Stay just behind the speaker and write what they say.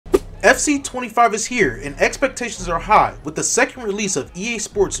FC25 is here and expectations are high with the second release of EA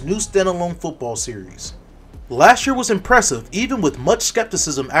Sports' new standalone football series. Last year was impressive even with much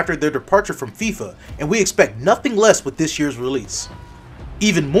skepticism after their departure from FIFA, and we expect nothing less with this year's release.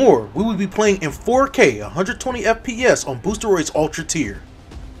 Even more, we will be playing in 4K 120 FPS on Boosteroid's Ultra tier.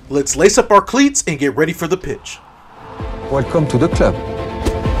 Let's lace up our cleats and get ready for the pitch. Welcome to the club.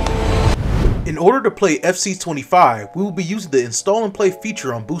 In order to play FC25, we will be using the install and play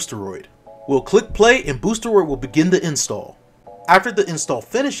feature on Boosteroid. We'll click play and Boosteroid will begin the install. After the install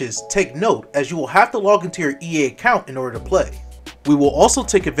finishes, take note as you will have to log into your EA account in order to play. We will also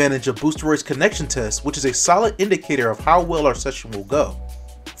take advantage of Boosteroid's connection test, which is a solid indicator of how well our session will go.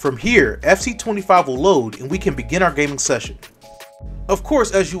 From here, FC25 will load and we can begin our gaming session. Of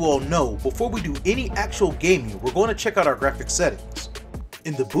course, as you all know, before we do any actual gaming, we're going to check out our graphics settings.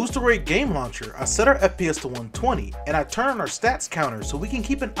 In the Boosteroid game launcher, I set our FPS to 120 and I turn on our stats counter so we can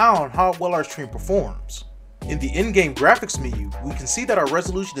keep an eye on how well our stream performs. In the in-game graphics menu, we can see that our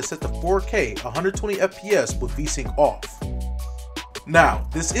resolution is set to 4K 120 FPS with VSync off. Now,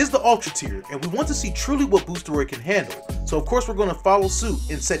 this is the Ultra tier and we want to see truly what Boosteroid can handle, so of course we're going to follow suit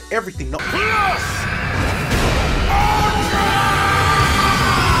and set everything to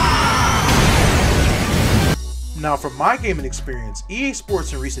Now, from my gaming experience, EA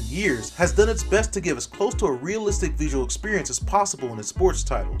Sports in recent years has done its best to give as close to a realistic visual experience as possible in its sports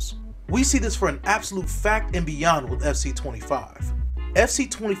titles. We see this for an absolute fact and beyond with FC25.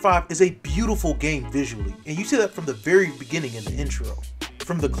 FC25 is a beautiful game visually, and you see that from the very beginning in the intro.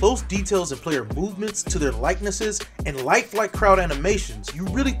 From the close details in player movements to their likenesses and lifelike crowd animations, you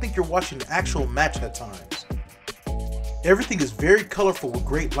really think you're watching an actual match at times. Everything is very colorful with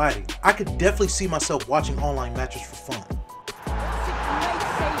great lighting. I could definitely see myself watching online matches for fun.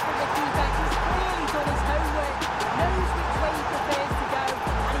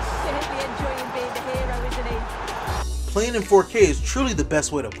 Playing in 4K is truly the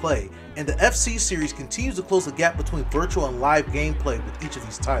best way to play, and the FC series continues to close the gap between virtual and live gameplay with each of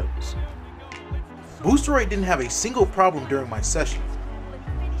these titles. Boosteroid didn't have a single problem during my session.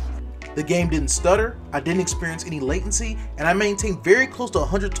 The game didn't stutter, I didn't experience any latency, and I maintained very close to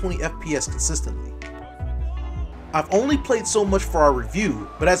 120 FPS consistently. I've only played so much for our review,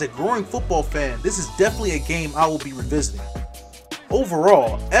 but as a growing football fan, this is definitely a game I will be revisiting.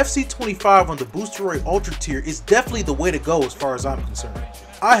 Overall, FC25 on the Boosteroid Ultra tier is definitely the way to go as far as I'm concerned.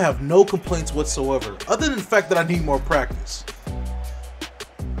 I have no complaints whatsoever, other than the fact that I need more practice.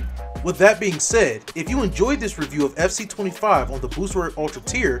 With that being said, if you enjoyed this review of FC25 on the Boosteroid Ultra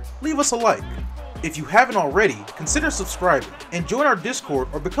tier, leave us a like. If you haven't already, consider subscribing and join our Discord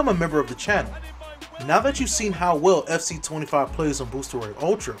or become a member of the channel. Now that you've seen how well FC25 plays on Boosteroid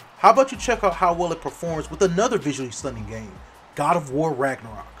Ultra, how about you check out how well it performs with another visually stunning game, God of War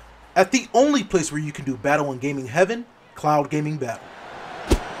Ragnarok, at the only place where you can do battle in gaming heaven, Cloud Gaming Battle.